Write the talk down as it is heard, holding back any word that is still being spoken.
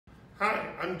Hi,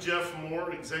 I'm Jeff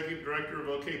Moore, Executive Director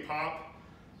of OKPOP,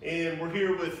 and we're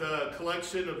here with a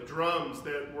collection of drums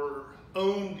that were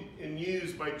owned and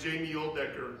used by Jamie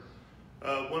Oldaker,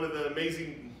 one of the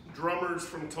amazing drummers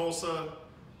from Tulsa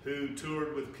who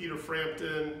toured with Peter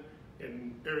Frampton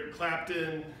and Eric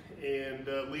Clapton and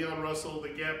Leon Russell, the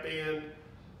Gap Band.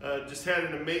 Just had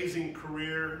an amazing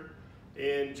career,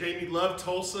 and Jamie loved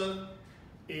Tulsa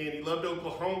and he loved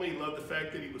Oklahoma. He loved the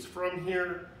fact that he was from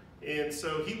here. And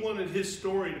so he wanted his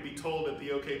story to be told at the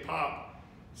OKPOP.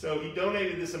 So he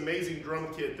donated this amazing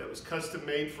drum kit that was custom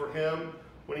made for him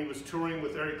when he was touring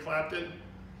with Eric Clapton.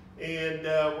 And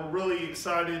we're really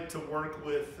excited to work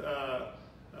with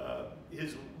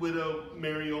his widow,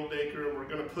 Mary Oldaker, and we're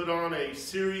going to put on a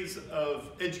series of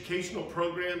educational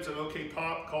programs at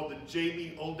OKPOP called the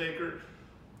Jamie Oldaker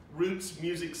Roots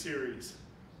Music Series.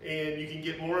 And you can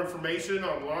get more information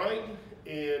online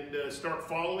and start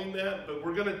following that, but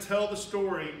we're going to tell the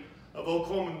story of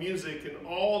Oklahoma music and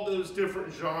all those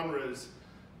different genres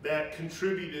that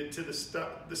contributed to the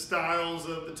styles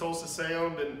of the Tulsa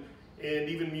sound and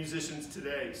even musicians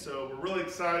today. So we're really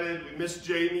excited. We miss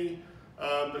Jamie,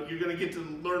 but you're going to get to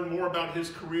learn more about his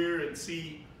career and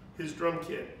see his drum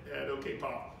kit at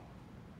OKPOP.